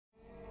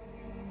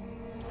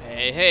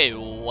Hey,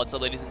 what's up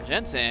ladies and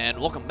gents, and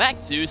welcome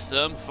back to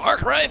some Far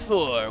Cry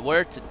 4,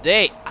 where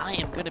today I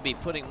am going to be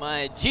putting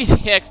my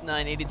GTX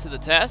 980 to the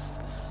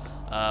test.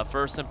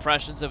 First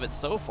impressions of it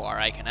so far,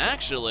 I can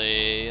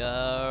actually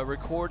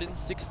record in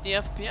 60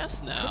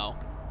 FPS now.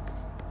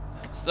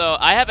 So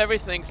I have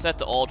everything set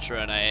to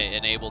Ultra, and I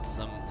enabled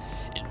some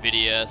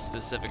NVIDIA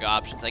specific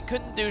options. I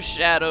couldn't do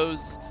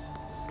shadows.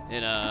 They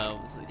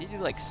do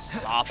like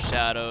soft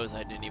shadows.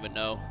 I didn't even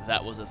know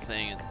that was a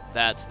thing, and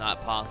that's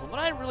not possible. But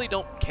I really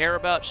don't care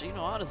about,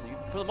 honestly,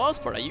 for the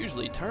most part, I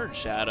usually turn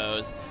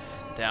shadows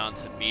down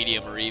to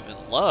medium or even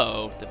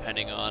low,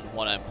 depending on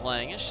what I'm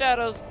playing. And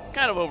shadows,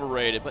 kind of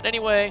overrated. But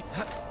anyway,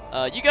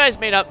 you guys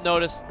may not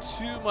notice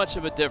too much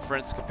of a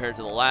difference compared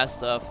to the last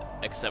stuff,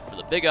 except for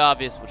the big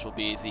obvious, which will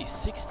be the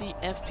 60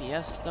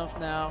 FPS stuff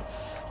now.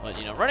 But,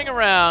 running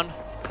around,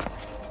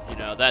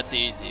 that's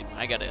easy.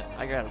 I gotta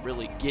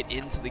really get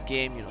into the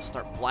game,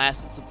 start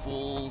blasting some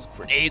fools,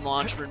 grenade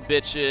launchering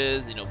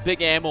bitches,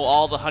 big ammo,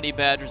 all the honey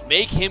badgers,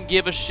 make him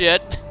give a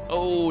shit.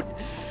 Oh,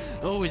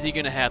 is he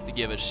gonna have to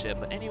give a shit?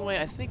 But anyway,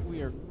 I think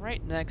we are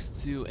right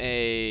next to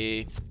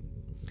I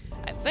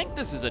think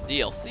this is a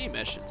DLC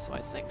mission, so I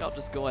think I'll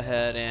just go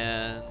ahead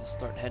and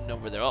start heading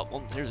over there. Oh,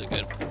 well, here's a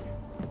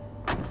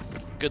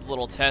good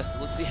little test.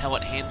 Let's see how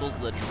it handles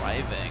the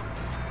driving.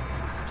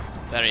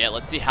 Better yet,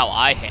 let's see how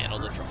I handle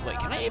the driving. Wait,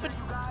 can I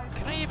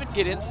even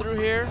get in through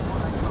here?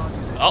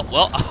 Oh,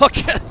 well,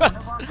 okay.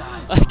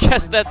 I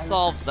guess that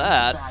solves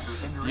that.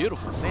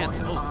 Beautiful,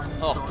 fantastic.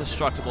 Oh,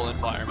 destructible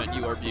environment.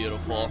 You are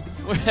beautiful.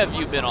 Where have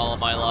you been all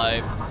of my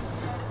life?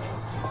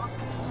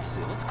 Let's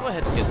see. Let's go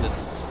ahead and get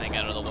this thing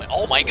out of the way.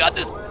 Oh my god,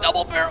 this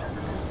double barrel.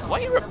 Do I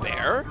hear a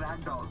bear?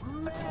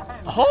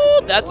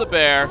 Oh, that's a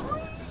bear.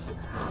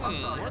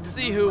 Let's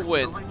see who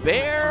wins.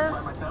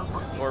 Bear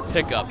or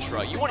pickup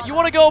truck? You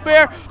want to go,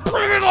 bear?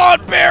 Bring it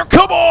on, bear!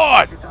 Come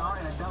on!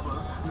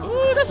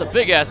 Ooh, that's a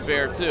big ass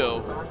bear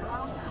too.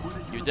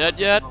 You dead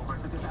yet?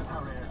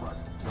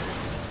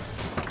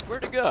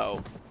 Where'd it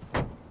go?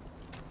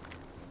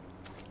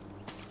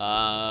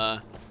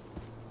 The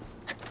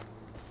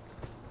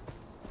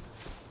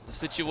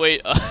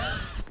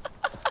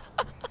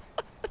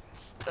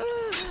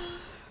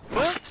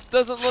well,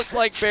 doesn't look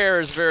like bear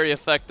is very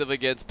effective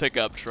against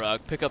pickup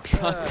truck. Pickup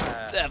truck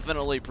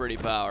definitely pretty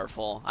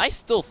powerful. I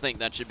still think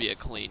that should be a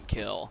clean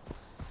kill,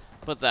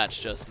 but that's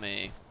just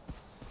me.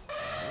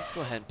 Let's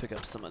go ahead and pick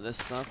up some of this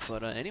stuff.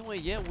 But anyway,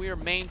 yeah, we are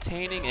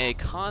maintaining a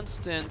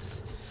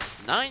constant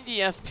 90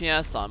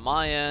 FPS on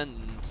my end,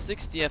 and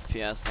 60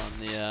 FPS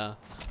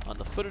on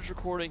the footage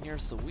recording here.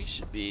 So we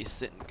should be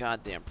sitting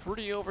goddamn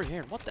pretty over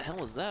here. What the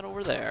hell is that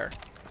over there?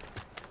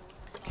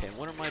 Okay,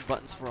 what are my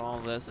buttons for all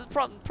of this? This is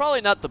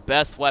probably not the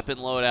best weapon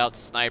loadout: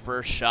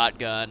 sniper,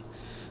 shotgun,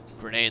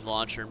 grenade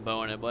launcher, and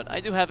bow in it, but I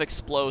do have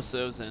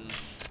explosives, and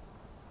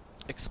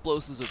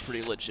explosives are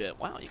pretty legit.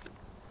 Wow, you can...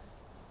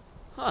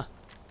 Huh.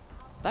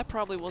 That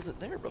probably wasn't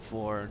there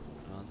before.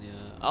 On the,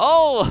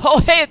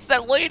 oh, hey, it's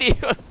that lady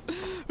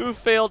who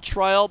failed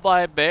trial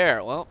by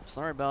bear. Well,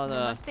 sorry about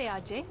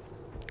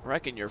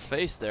wrecking your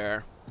face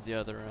there the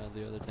other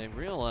day.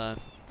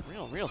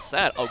 Real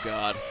sad. Oh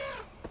God.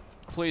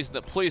 Please,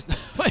 please,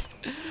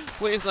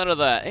 please, none of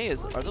that. Hey,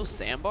 are those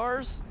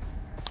sandbars?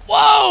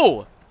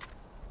 Whoa!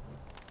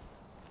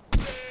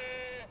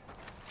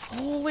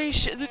 Holy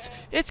shit!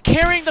 It's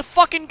carrying the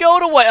fucking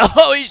goat away.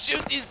 Oh, he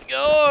shoots, he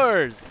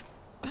scores.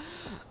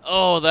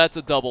 Oh, that's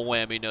a double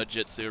whammy no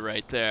jitsu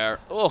right there.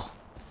 Oh,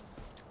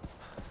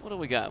 what do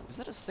we got? Was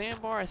that a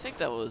sandbar? I think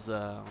that was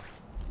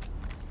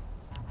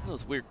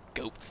those weird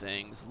goat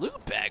things.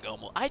 Loot bag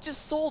almost. I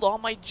just sold all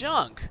my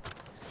junk.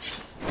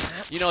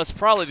 It's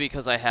probably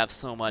because I have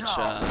so much,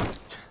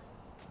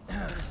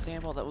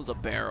 Samuel, that was a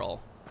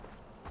barrel.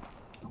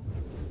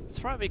 It's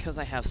probably because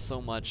I have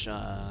so much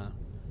of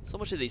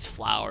these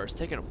flowers,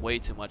 taking up way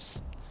too much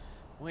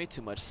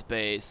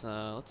space.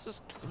 Let's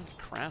just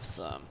craft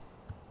some.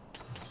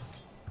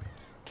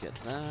 Get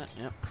that,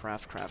 yep,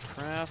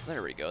 craft,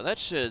 there we go. That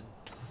should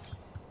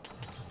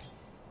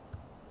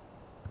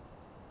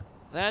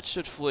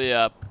free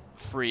up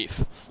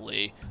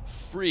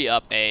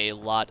a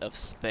lot of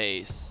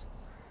space.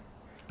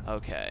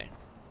 Okay.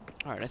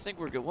 Alright, I think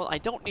we're good. Well, I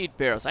don't need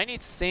barrels. I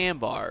need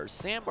sandbars.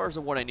 Sandbars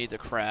are what I need to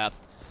craft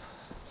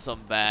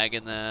some bag,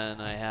 and then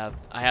I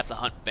have to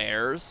hunt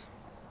bears.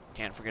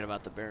 Can't forget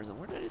about the bears. And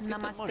where did I just get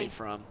that money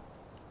from?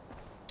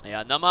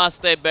 Yeah,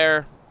 namaste,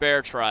 bear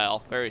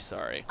trial. Very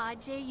sorry.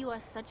 Ajay, you are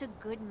such a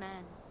good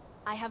man.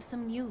 I have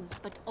some news,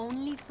 but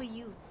only for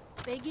you.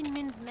 Begin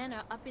Min's men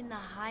are up in the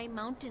high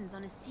mountains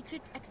on a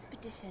secret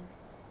expedition.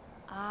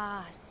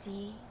 Ah,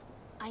 see?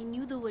 I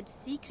knew the word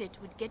secret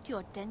would get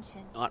your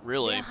attention. Not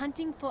really. They're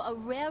hunting for a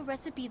rare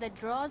recipe that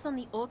draws on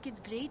the orchid's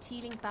great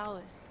healing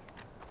powers.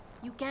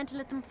 You can't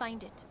let them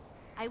find it.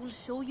 I will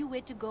show you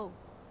where to go.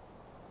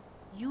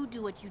 You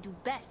do what you do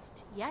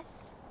best,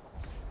 yes?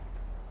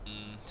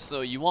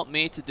 So you want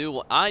me to do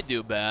what I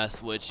do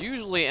best, which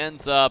usually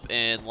ends up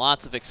in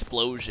lots of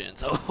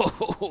explosions.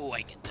 Oh,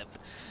 I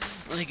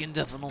can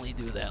definitely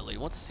do that.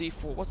 Like, what's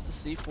C4? What's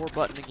the C4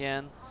 button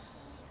again?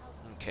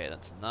 Okay,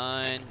 that's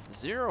 9.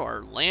 0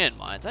 are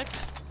landmines.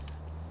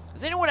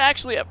 Does anyone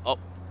actually have,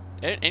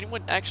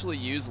 anyone actually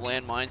use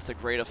landmines to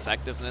great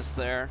effectiveness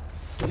there?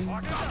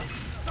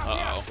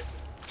 Uh-oh.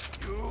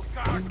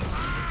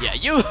 Yeah,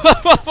 you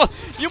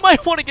you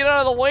might want to get out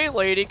of the way,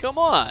 lady. Come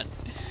on.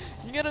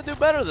 You gotta do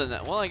better than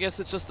that. Well, I guess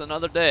it's just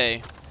another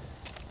day.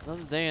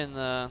 Another day in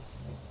I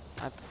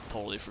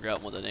totally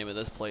forgot what the name of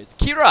this place.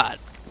 Kirat.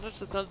 It's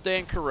just another day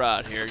in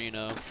Kirat here, you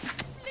know.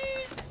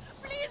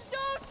 Please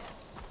don't.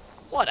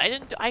 What? I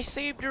didn't. I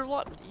saved your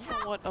life. You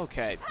know what?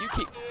 Okay.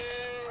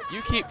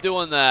 You keep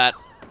doing that.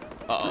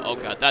 Uh-oh. Oh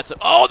god. That's a.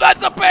 Oh,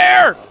 that's a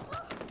bear.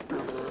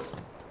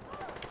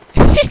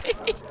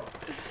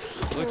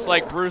 Looks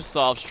like Bruce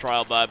solves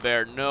trial by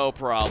bear. No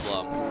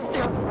problem.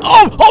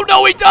 Oh! Oh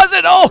no, he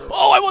doesn't! Oh!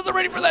 Oh, I wasn't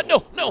ready for that.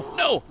 No! No!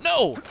 No!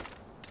 No!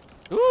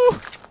 Ooh!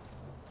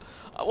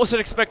 I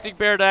wasn't expecting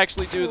bear to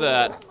actually do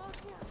that.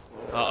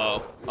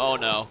 Uh-oh. Oh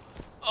no.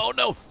 Oh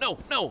no! No!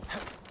 No!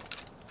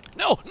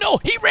 No! No!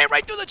 He ran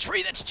right through the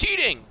tree. That's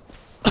cheating.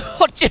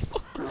 Oh,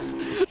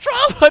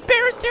 trial by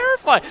bear is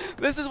terrifying.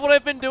 This is what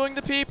I've been doing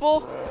to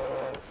people.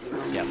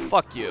 Yeah.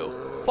 Fuck you.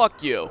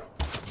 Fuck you.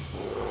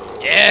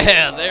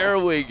 Yeah, there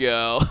we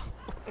go.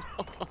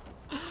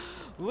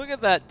 Look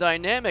at that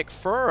dynamic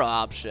fur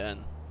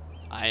option.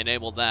 I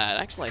enabled that.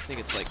 Actually, I think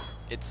it's like,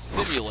 it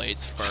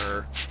simulates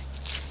fur.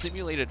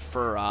 Simulated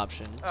fur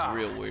option. It's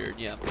real weird,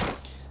 yeah.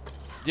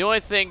 The only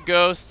thing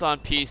Ghosts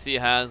on PC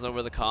has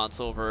over the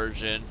console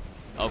version.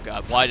 Oh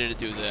god, why did it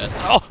do this?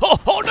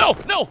 Oh no,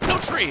 no, no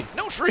tree,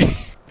 no tree.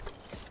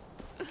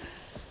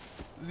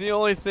 The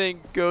only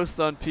thing Ghost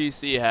on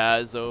PC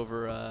has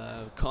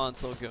over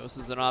console Ghost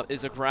is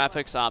a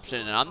graphics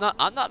option, and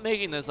I'm not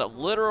making this a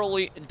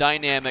literally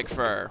dynamic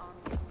fur,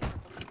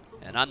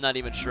 and I'm not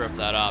even sure if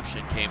that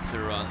option came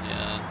through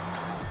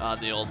on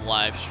the old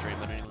live stream.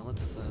 But anyway,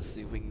 let's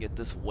see if we can get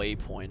this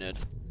waypointed.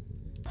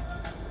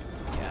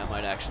 Okay, I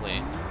might actually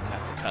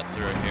have to cut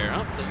through it here.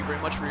 Oh, thank you very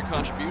much for your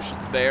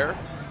contributions, Bear.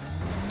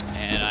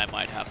 And I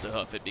might have to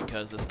hoof it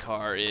because this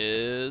car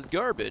is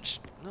garbage.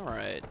 All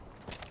right.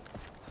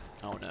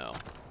 Oh no.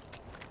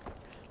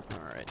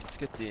 Alright, let's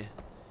get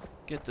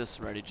this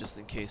ready just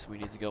in case we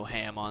need to go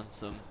ham on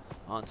some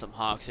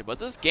hawks here. But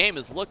this game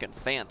is looking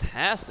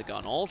fantastic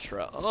on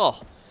Ultra.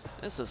 Oh,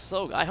 this is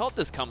so. I hope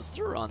this comes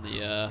through on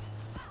the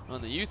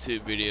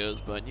YouTube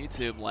videos, but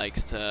YouTube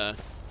likes to.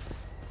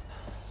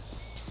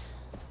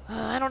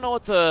 I don't know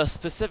what the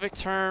specific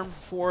term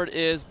for it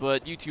is,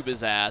 but YouTube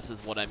is ass is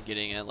what I'm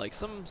getting at. Like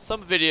some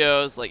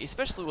videos, like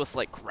especially with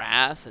like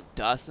grass and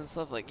dust and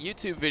stuff, like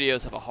YouTube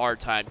videos have a hard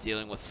time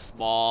dealing with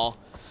small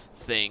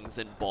things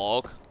in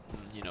bulk.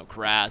 You know,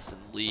 grass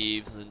and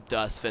leaves and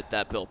dust fit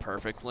that bill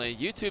perfectly.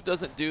 YouTube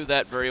doesn't do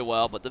that very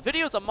well, but the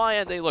videos on my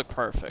end, they look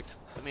perfect.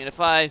 I mean,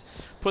 if I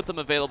put them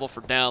available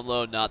for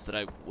download, not that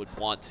I would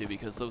want to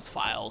because those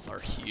files are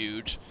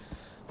huge.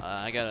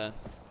 I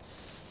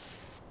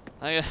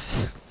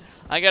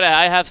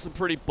have some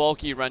pretty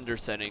bulky render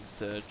settings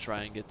to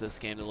try and get this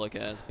game to look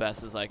as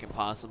best as I can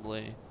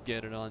possibly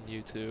get it on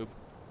YouTube.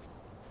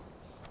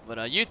 But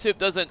YouTube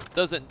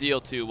doesn't deal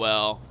too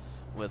well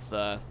with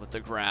the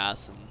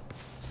grass and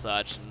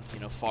such, and you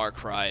know, Far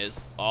Cry is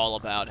all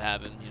about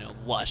having, you know,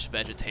 lush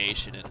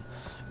vegetation and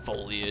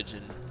foliage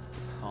and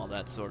all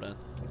that sort of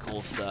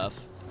cool stuff.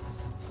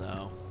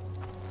 So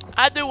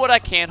I do what I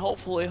can.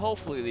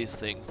 Hopefully these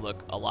things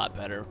look a lot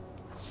better.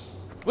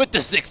 With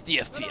the 60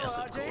 FPS,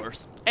 of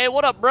course. Hey,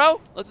 what up,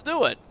 bro? Let's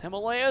do it.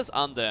 Himalayas,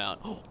 I'm down.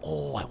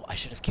 Oh, I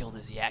should have killed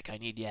his yak. I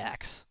need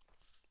yaks.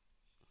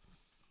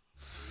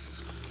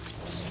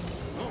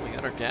 Oh, we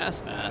got our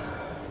gas mask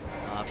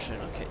option.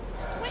 Okay.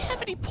 Do I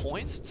have any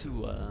points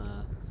to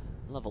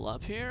level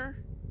up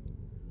here?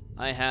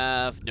 I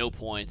have no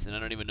points, and I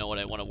don't even know what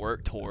I want to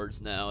work towards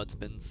now. It's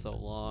been so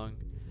long.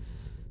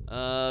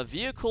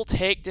 Vehicle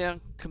takedown.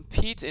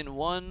 Compete in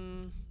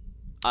one.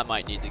 I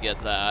might need to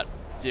get that.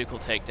 Vehicle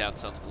takedown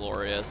sounds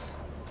glorious.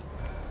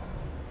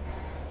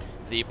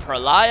 The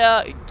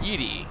Pralaya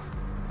Giri.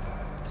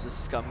 Is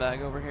this a scumbag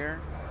over here?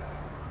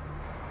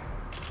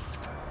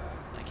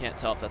 I can't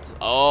tell if that's.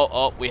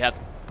 Oh, we have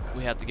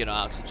to get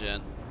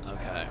oxygen.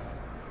 Okay.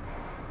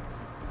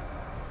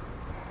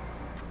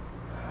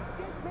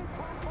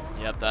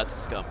 Yep, that's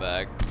a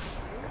scumbag.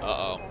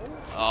 Uh-oh.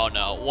 Oh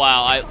no.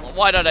 Wow.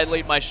 Why did I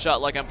lead my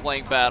shot like I'm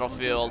playing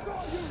Battlefield?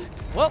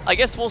 Well, I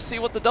guess we'll see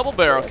what the double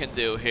barrel can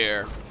do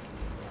here.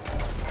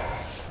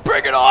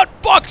 Bring it on,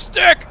 fuck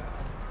stick!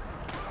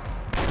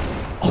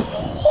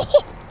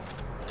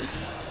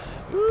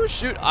 Ooh,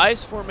 shoot,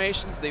 ice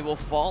formations, they will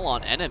fall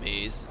on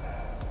enemies.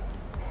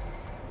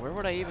 Where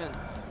would I even...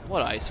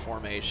 What ice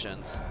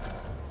formations?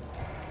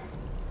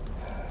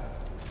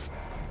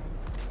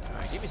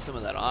 Alright, give me some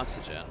of that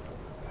oxygen.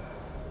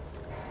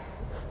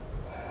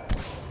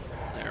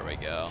 There we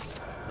go.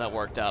 That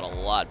worked out a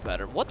lot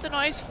better. What's an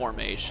ice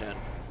formation?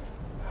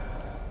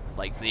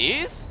 Like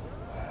these?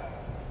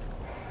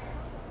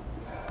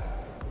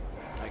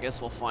 I guess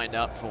we'll find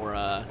out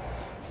for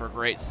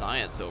great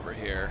science over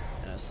here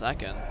in a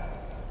second.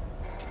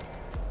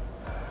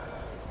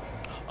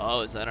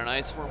 Oh, is that an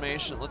ice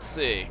formation? Let's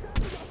see.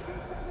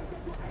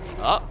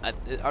 Oh,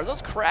 are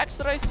those cracks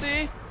that I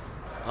see?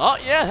 Oh,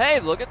 yeah, hey,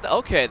 look at the,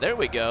 okay, there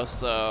we go.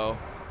 So,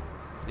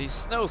 these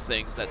snow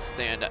things that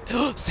stand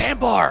out.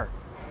 Sandbar!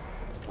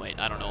 Wait,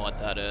 I don't know what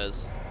that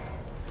is.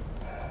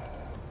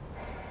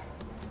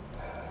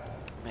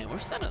 Man, we're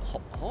sounding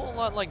a whole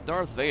lot like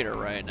Darth Vader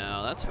right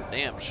now. That's for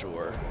damn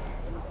sure.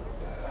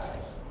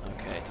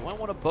 Okay, do I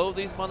want to bow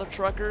these mother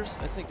truckers?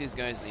 I think these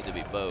guys need to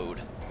be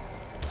bowed.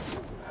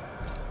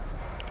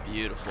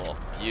 Beautiful,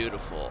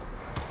 beautiful,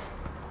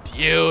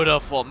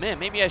 beautiful. Man,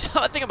 maybe I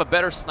think I'm a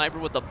better sniper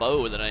with the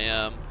bow than I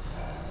am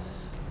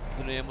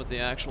with the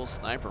actual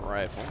sniper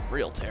rifle.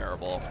 Real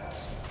terrible.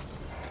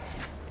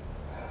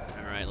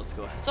 All right, let's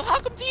go. So how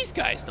come these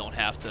guys don't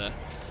have to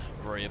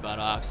worry about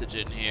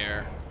oxygen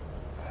here?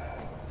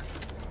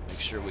 Make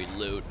sure we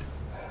loot.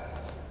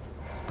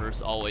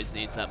 Bruce always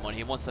needs that money.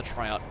 He wants to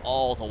try out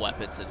all the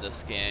weapons in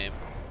this game.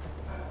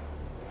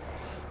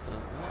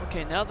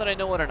 Okay, now that I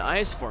know what an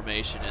ice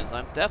formation is,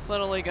 I'm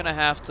definitely going to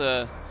have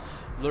to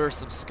lure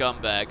some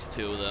scumbags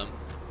to them.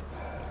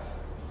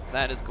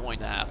 That is going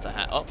to have to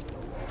happen. Oh,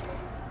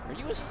 are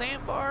you a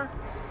sandbar?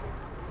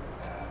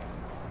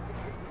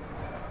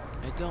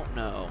 I don't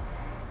know.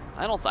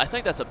 I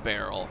think that's a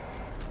barrel.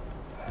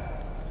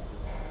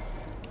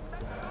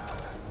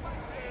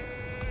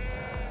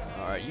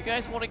 Alright, you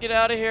guys want to get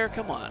out of here?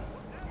 Come on.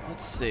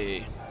 Let's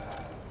see.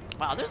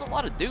 Wow, there's a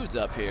lot of dudes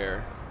up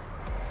here.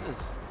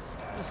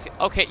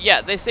 Okay,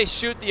 yeah, they say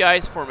shoot the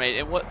ice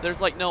formation.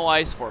 There's like no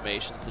ice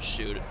formations to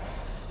shoot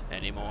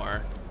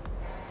anymore.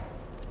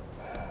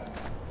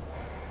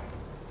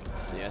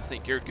 Let's see, I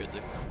think you're good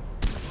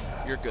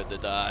to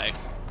die.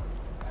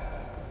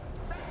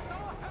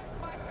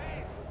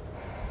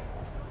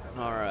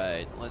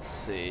 Alright, let's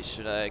see.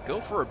 Should I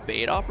go for a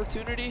bait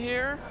opportunity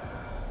here?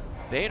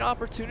 Bait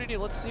opportunity,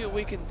 let's see what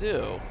we can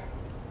do.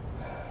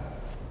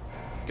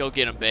 Go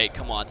get him, bait.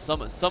 Come on,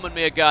 summon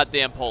me a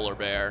goddamn polar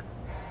bear.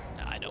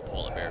 Nah, I know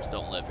polar bears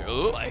don't live here.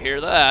 Ooh, I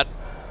hear that.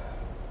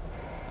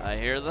 I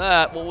hear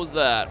that. What was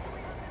that?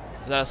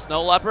 Is that a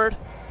snow leopard?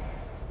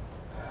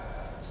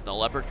 Snow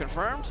leopard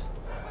confirmed?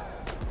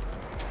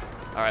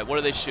 Alright, what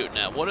are they shooting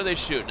at? What are they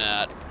shooting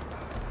at?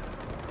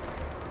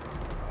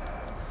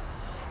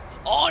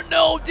 Oh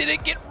no, did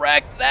it get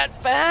wrecked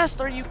that fast?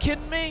 Are you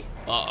kidding me?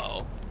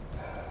 Uh-oh.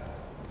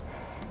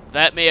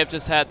 That may have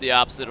just had the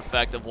opposite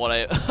effect of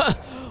what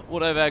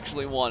what I've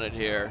actually wanted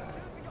here.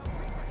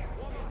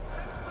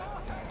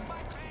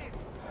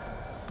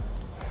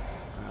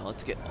 Alright,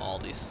 let's get all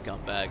these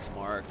scumbags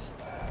marked.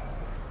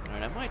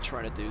 Alright, I might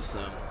try to do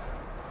some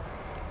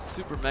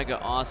super mega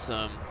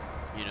awesome,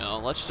 you know,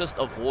 let's just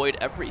avoid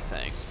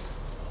everything.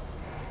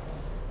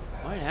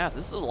 Might have,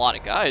 this is a lot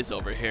of guys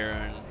over here,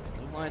 and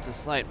no lines of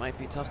sight might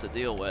be tough to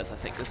deal with. I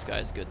think this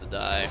guy's good to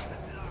die.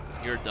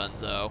 You're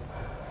donezo.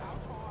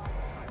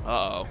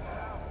 Uh-oh.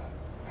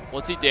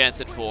 What's he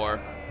dancing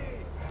for?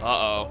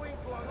 Uh-oh.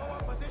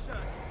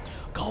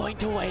 Going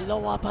to a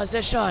lower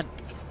position.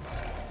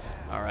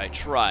 All right,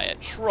 try it.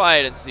 Try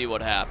it and see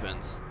what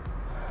happens.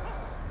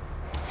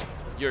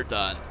 You're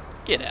done.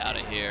 Get out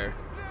of here.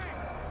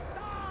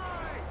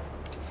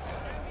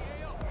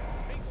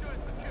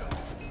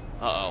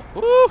 Uh-oh.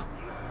 Woo!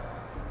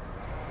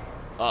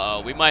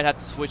 Uh-oh. We might have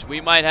to switch. We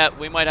might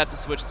have to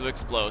switch to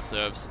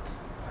explosives.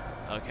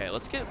 Okay,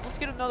 let's get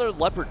another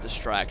leopard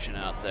distraction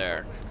out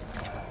there.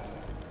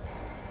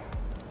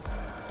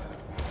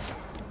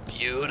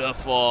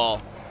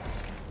 Beautiful.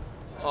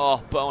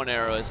 Oh, bow and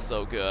arrow is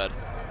so good.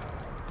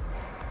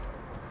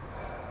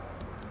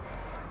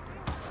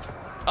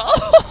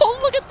 Oh,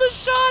 look at the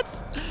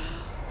shots.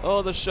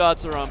 Oh, the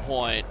shots are on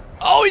point.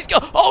 Oh, he's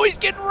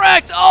getting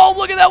wrecked. Oh,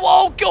 look at that.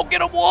 Whoa, go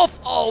get him, Wolf.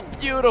 Oh,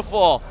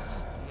 beautiful.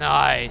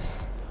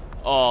 Nice.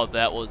 Oh,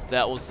 that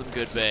was some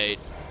good bait.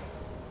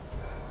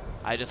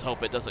 I just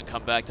hope it doesn't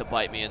come back to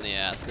bite me in the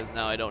ass, because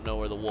now I don't know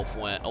where the wolf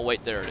went. Oh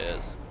wait, there it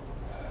is.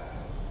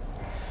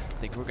 I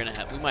think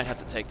we might have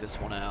to take this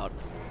one out.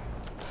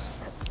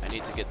 I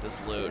need to get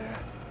this loot.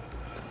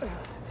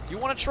 You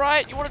want to try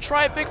it? You want to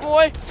try it, big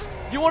boy?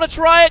 You want to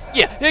try it?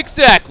 Yeah,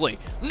 exactly.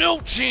 No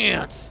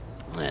chance.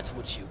 That's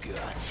what you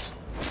got.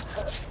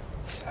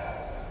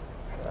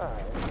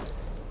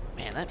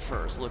 Man, that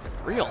fur is looking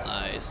real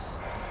nice.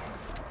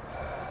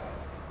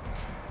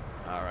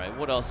 Alright,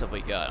 what else have we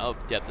got? Oh,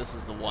 yep, this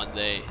is the one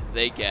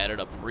they gathered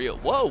up real.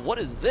 Whoa, what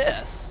is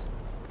this?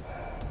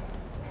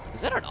 Is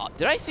that an...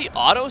 Did I see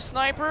auto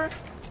sniper?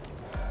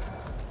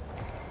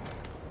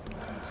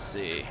 Let's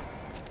see.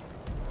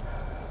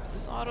 Is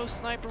this auto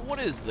sniper? What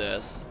is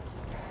this?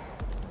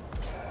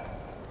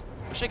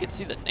 Wish I could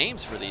see the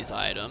names for these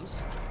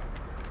items.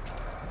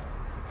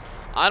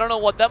 I don't know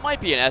what... That might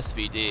be an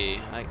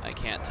SVD. I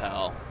can't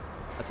tell.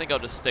 I think I'll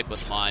just stick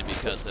with mine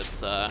because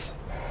it's...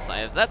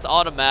 If that's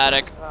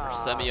automatic or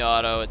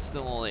semi-auto, it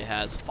still only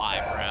has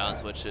 5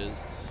 rounds, which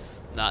is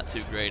not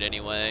too great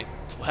anyway.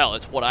 Well,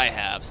 it's what I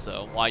have,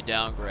 so why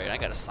downgrade? I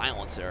got a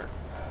silencer.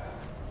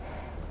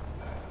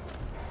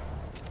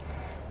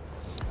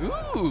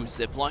 Ooh,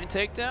 zipline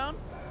takedown?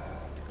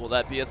 Will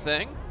that be a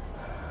thing?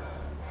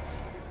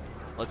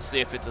 Let's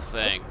see if it's a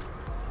thing.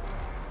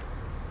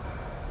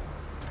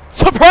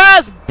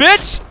 Surprise,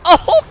 bitch!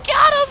 Oh,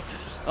 got him!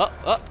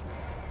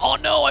 Oh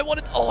no, I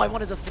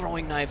wanted to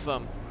throwing knife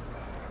him.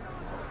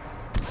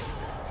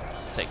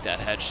 Let's take that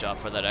headshot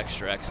for that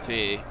extra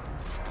XP.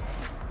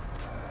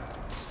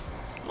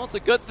 Well, it's a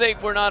good thing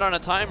we're not on a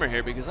timer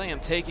here because I am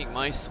taking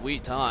my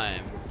sweet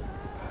time.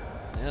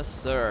 Yes,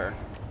 sir.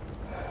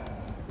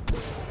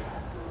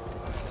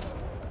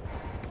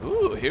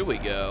 Ooh, here we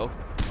go.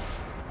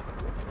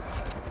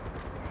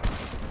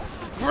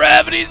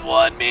 Gravity's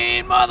one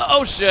mean mother.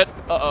 Oh shit.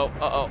 Uh-oh.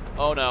 Uh-oh.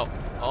 Oh no.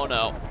 Oh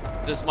no.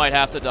 This might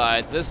have to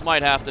die. This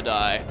might have to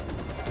die.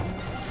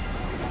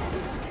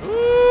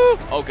 Ooh.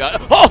 Oh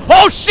god.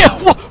 Oh shit.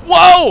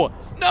 Whoa.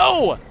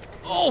 No.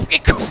 Oh,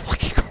 it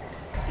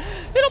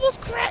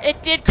almost crashed.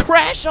 It did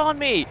crash on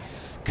me.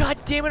 God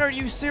damn it. Are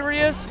you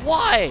serious?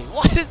 Why?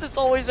 Why does this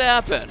always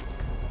happen?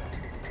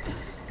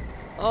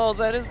 Oh,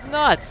 that is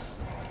nuts.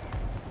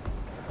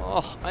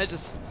 Oh,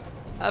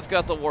 I've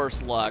got the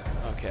worst luck.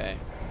 Okay.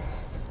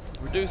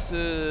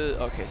 Reduces.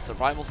 Okay,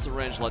 survival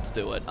syringe. Let's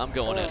do it. I'm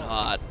going in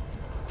hot.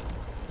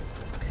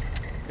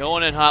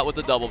 Going in hot with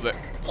the double barrel.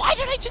 Why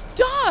did I just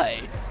die?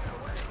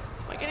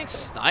 Am I getting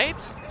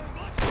sniped?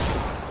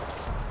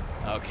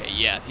 Okay,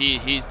 yeah,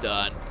 he's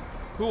done.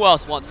 Who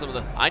else wants some of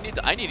the? I need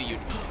a unit.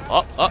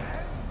 Up.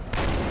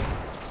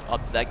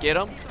 Did that get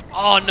him?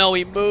 Oh no,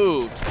 he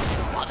moved.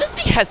 Wow, this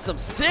thing has some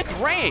sick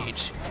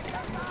range.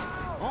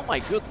 Oh my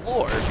good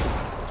lord.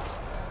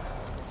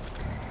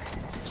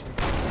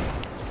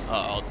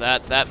 Uh-oh,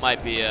 that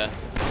might be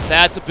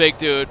that's a big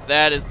dude.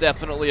 That is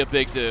definitely a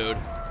big dude.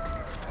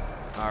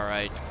 All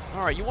right,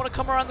 you want to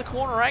come around the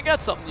corner? I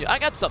got something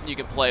you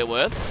can play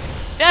with.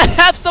 Yeah,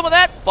 have some of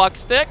that, fuck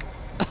stick.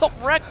 Oh,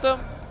 wreck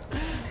them.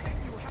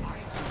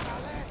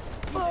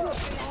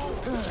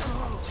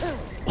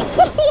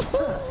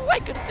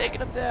 I could have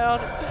taken him down.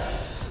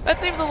 That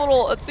seems a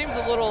little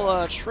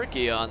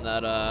tricky on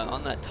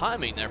that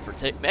timing there for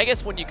I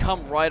guess when you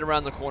come right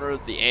around the corner,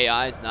 the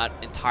AI is not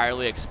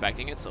entirely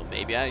expecting it, so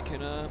maybe I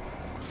can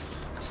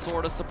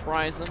sort of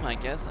surprise them. I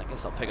guess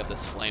I'll pick up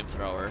this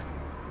flamethrower.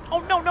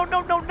 Oh no!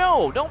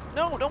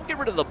 Don't get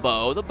rid of the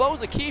bow. The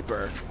bow's a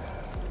keeper.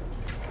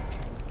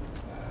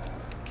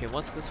 Okay,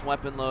 what's this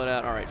weapon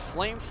loadout? All right,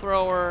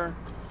 flamethrower,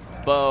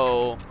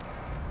 bow,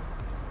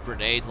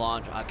 grenade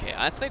launch. Okay,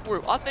 I think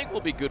we'll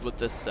be good with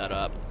this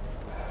setup.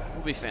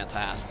 We'll be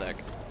fantastic.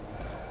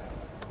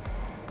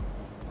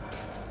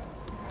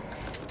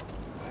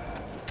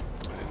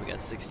 Okay, we got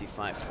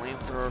 65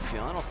 flamethrower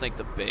fuel. I don't think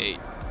the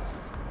bait.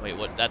 Wait,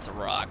 what? That's a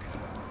rock.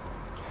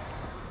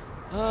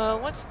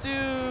 Let's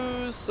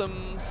do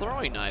some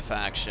throwing knife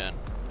action.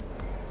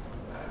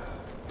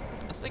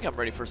 I think I'm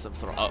ready for some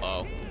throw.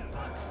 Uh-oh.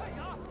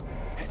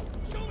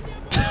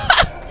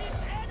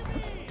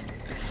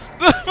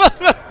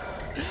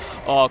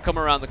 Oh, come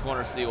around the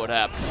corner, see what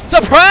happens.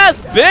 Surprise,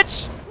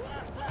 bitch!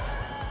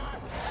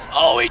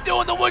 Oh, he's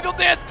doing the wiggle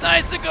dance,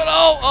 nice and good.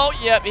 Oh,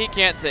 yep, he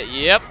can't take.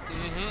 Yep,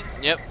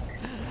 yep.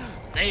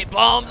 8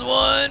 bombs,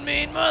 1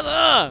 mean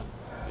mother.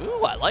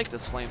 Ooh, I like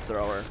this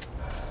flamethrower.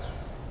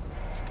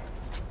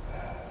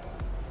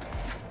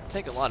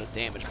 Take a lot of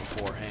damage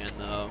beforehand,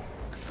 though.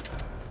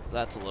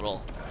 That's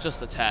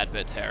just a tad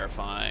bit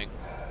terrifying.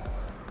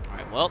 All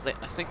right, well,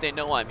 I think they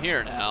know I'm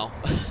here now.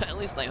 At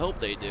least I hope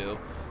they do.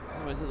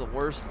 Otherwise, they're the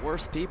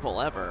worst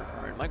people ever.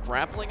 All right, am I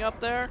grappling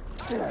up there?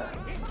 All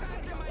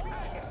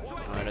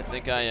right, I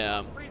think I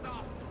am.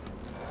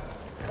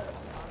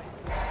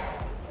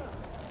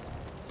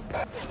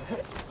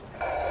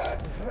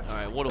 All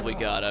right, what do we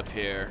got up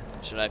here?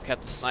 Should I have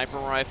kept the sniper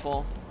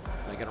rifle?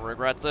 Am I gonna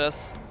regret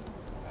this?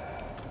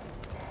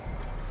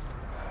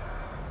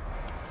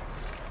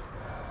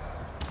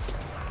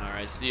 All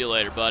right, see you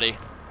later, buddy.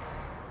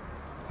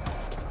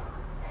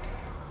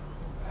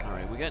 All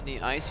right, we got any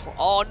ice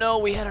oh no,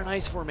 we had an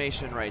ice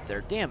formation right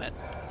there. Damn it.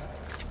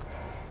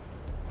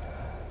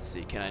 Let's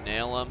see, can I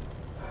nail him?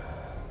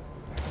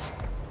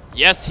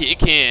 Yes, he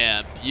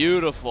can.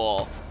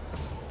 Beautiful.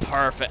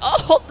 Perfect.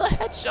 Oh, the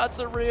headshots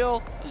are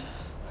real.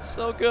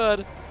 So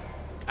good.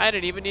 I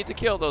didn't even need to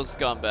kill those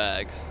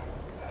scumbags.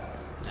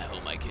 Who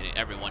am I kidding?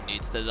 Everyone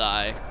needs to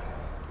die.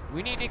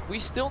 We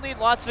still need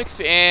lots of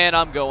XP. And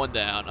I'm going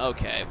down.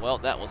 Okay, well,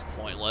 that was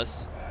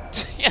pointless.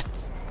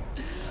 Yes.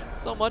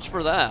 So much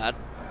for that.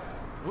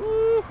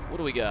 Woo. What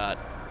do we got?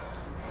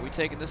 We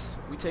taking this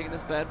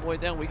bad boy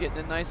down? We getting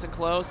in nice and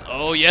close?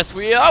 Oh, yes,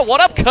 we are.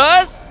 What up,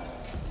 cuz?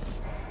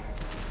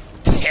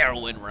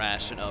 Heroin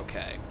ration.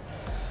 Okay.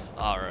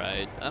 All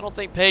right. I don't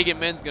think Pagan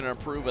Min's going to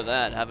approve of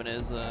that, having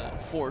his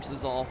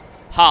forces all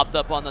hopped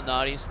up on the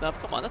naughty stuff.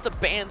 Come on, that's a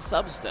banned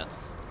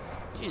substance.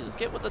 Jesus,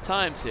 get with the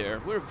times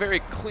here. We're a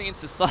very clean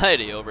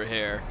society over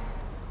here.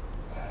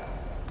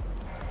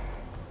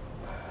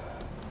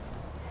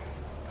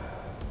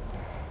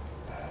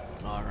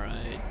 All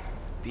right.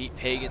 Beat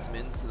Pagan's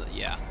Min's.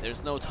 Yeah,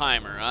 there's no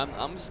timer.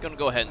 I'm just going to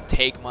go ahead and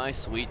take my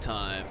sweet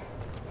time.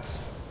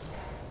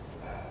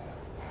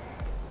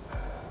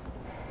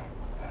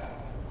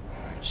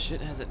 shit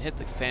hasn't hit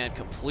the fan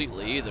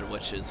completely either,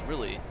 which is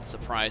really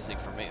surprising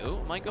for me. Ooh,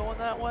 am I going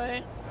that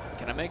way?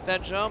 Can I make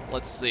that jump?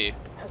 Let's see.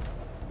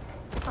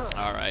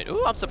 Alright.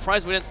 Ooh, I'm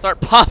surprised we didn't start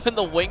popping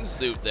the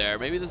wingsuit there.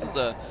 Maybe this is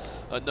a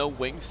no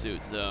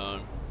wingsuit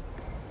zone.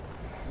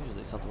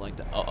 Usually something like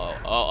that. Uh-oh.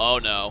 Oh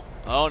no.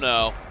 Oh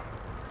no.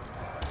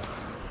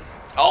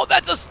 Oh,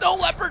 that's a snow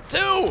leopard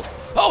too!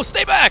 Oh,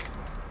 stay back!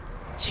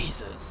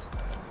 Jesus.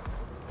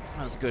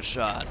 That was a good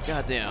shot.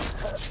 Goddamn.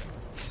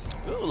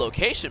 Ooh,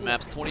 location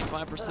maps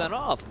 25%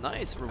 off.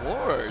 Nice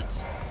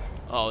rewards.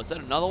 Oh, is that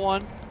another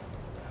one?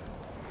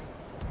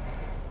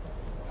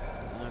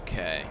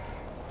 Okay.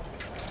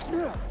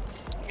 I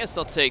guess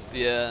I'll take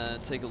the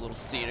take a little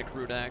scenic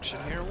route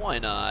action here. Why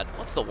not?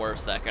 What's the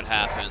worst that could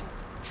happen?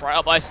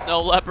 Trial by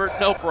snow leopard,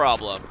 no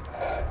problem.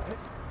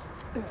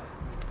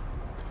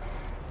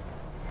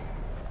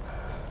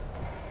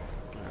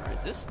 All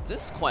right,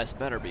 this quest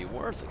better be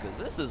worth it because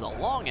this is a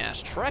long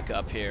ass trek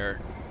up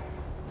here.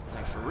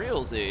 Like for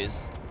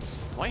realsies.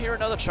 Do I hear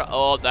another chopper?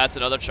 Oh, that's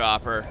another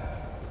chopper.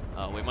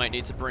 We might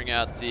need to bring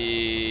out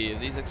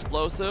these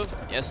explosive.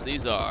 Yes,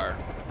 these are.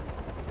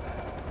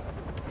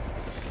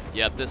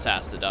 Yep, this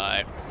has to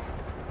die.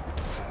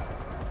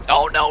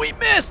 Oh no, he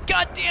missed!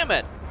 God damn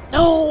it!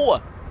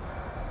 No!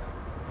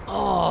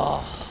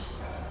 Oh.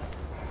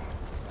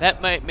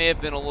 That may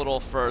have been a little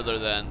further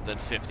than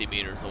 50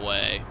 meters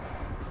away.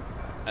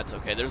 That's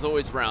okay. There's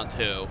always round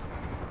 2.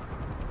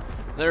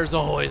 There's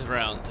always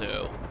round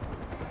 2.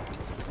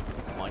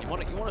 Come on, you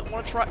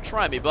wanna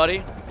try me,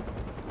 buddy?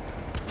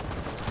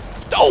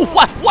 Oh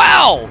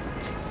wow!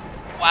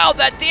 Wow,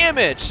 that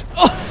damage!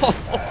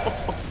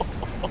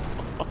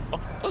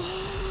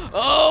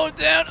 Oh,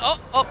 down.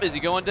 Oh, is he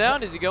going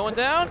down? Is he going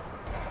down?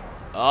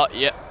 Oh,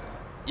 yep.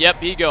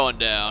 Yep, he going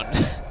down.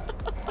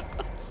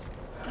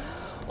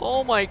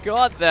 Oh my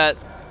god,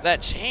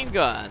 that chain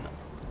gun.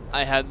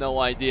 I had no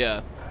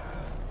idea.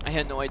 I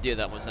had no idea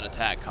that was an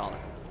attack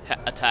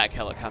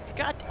helicopter.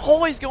 God,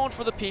 always going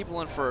for the people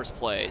in first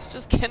place.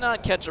 Just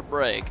cannot catch a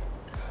break.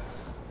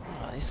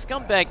 Oh, these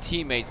scumbag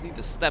teammates need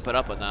to step it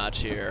up a notch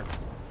here.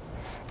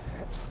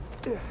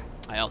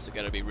 I also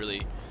got to be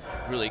really,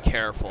 really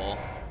careful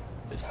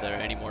if there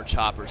any more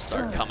choppers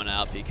start coming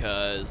out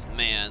because,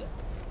 man,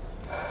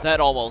 that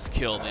almost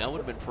killed me. I would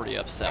have been pretty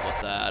upset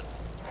with that.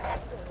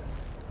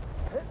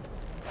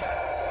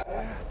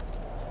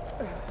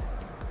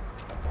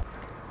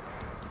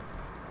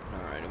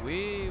 Alright,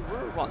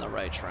 we're on the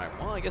right track.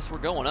 Well, I guess we're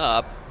going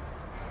up.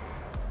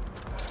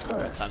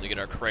 Alright, time to get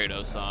our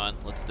Kratos on.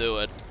 Let's do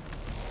it.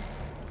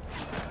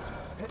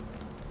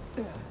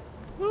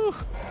 Whew.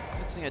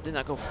 Good thing I did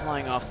not go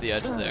flying off the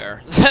edge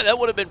there. That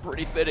would have been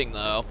pretty fitting,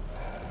 though.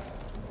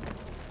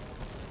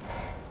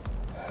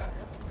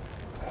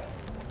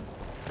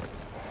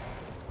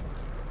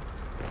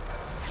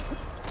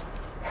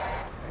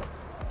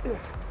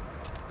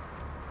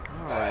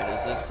 Alright,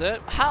 is this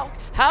it?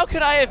 How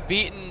could I have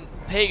beaten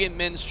Pagan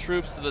Min's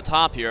troops to the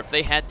top here if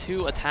they had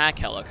 2 attack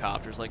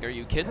helicopters? Like, are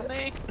you kidding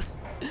me?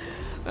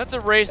 That's a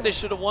race they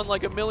should have won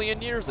like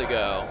 1,000,000 years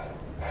ago.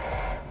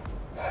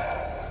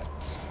 Alright,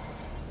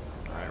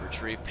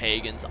 retrieve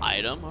Pagan's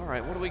item.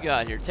 Alright, what do we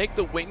got here? Take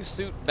the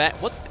wingsuit back.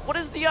 What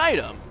is the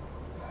item?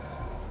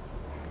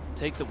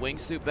 Take the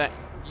wingsuit back.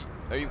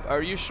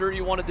 Are you sure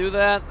you want to do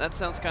that? That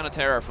sounds kind of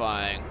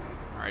terrifying.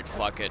 Alright,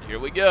 fuck it. Here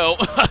we go.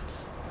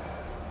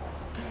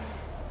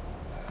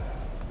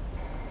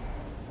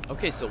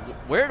 Okay, so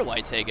where do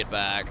I take it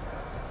back?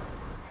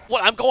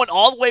 What, I'm going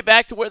all the way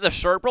back to where the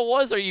Sherpa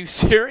was? Are you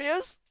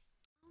serious?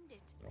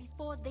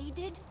 Before they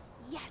did?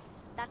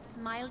 Yes, that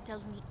smile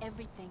tells me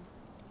everything.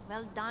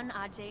 Well done,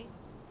 Ajay.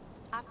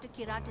 After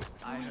Kirat is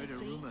truly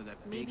free,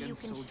 maybe you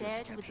can share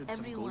it with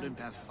everyone.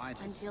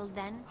 Until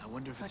then, I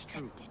wonder if it's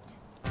true. It.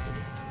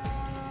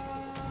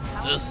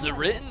 The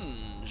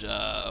syringe.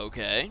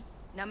 Okay.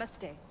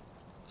 Namaste.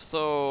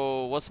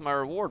 So, what's my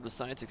reward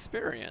besides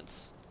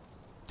experience?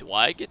 Do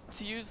I get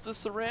to use the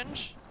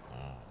syringe?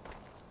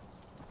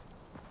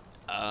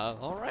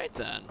 Alright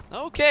then.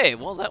 Okay,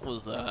 well that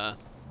was an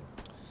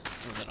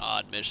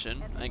odd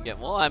mission. I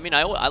mean,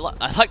 I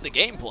like the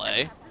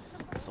gameplay,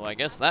 so I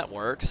guess that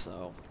works,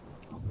 so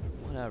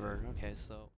whatever. Okay, so